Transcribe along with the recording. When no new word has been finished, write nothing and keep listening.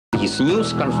his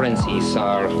news conferences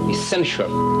are essential.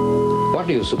 What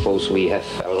do you suppose we have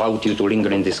allowed you to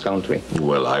linger in this country?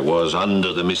 Well, I was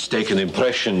under the mistaken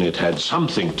impression it had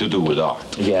something to do with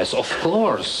art. Yes, of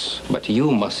course. But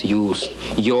you must use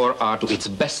your art to its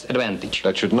best advantage.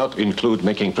 That should not include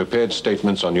making prepared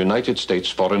statements on United States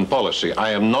foreign policy.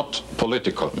 I am not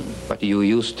political. But you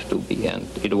used to be, and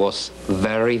it was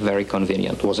very, very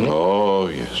convenient, wasn't it? Oh,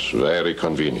 yes, very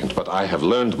convenient. But I have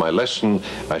learned my lesson.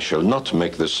 I shall not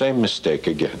make the same mistake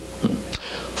again.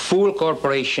 Full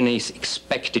cooperation is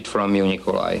expected from you,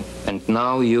 Nikolai. And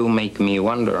now you make me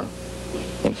wonder.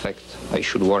 In fact, I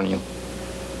should warn you.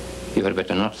 You had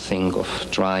better not think of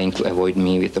trying to avoid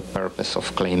me with the purpose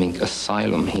of claiming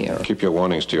asylum here. Keep your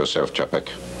warnings to yourself, Capek.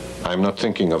 I'm not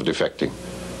thinking of defecting.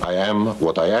 I am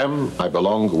what I am. I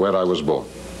belong where I was born.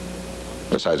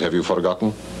 Besides, have you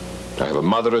forgotten? I have a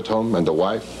mother at home and a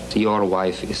wife. Your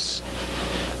wife is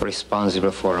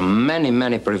responsible for many,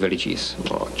 many privileges.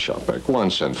 Oh, Capek,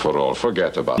 once and for all,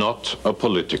 forget about it. Not a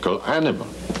political animal.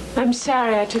 I'm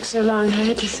sorry I took so long. I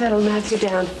had to settle Matthew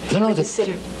down. No,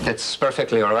 Consider. That's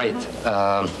perfectly all right.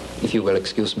 If you will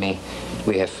excuse me,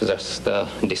 we have just a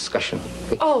discussion.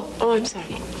 Okay? Oh, I'm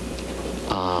sorry.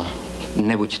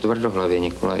 Nebuď tvrdohlavě,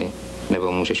 Nikolaj,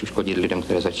 nebo můžeš uškodit lidem,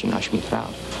 které začínáš mít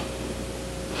rád.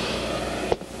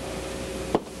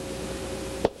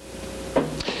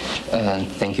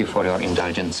 Thank you for your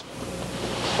indulgence.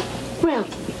 Well,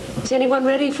 is anyone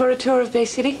ready for a tour of Bay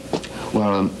City?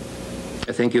 Well,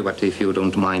 thank you, but if you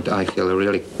don't mind, I feel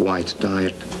really quite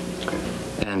tired.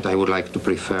 And I would like to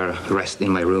prefer rest in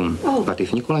my room. Oh. But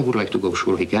if Nikolai would like to go,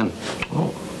 sure he can.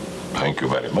 Oh, thank you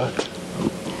very much.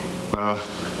 Well,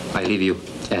 I leave you,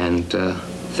 and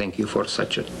thank you for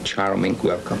such a charming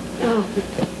welcome. Oh,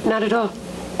 not at all.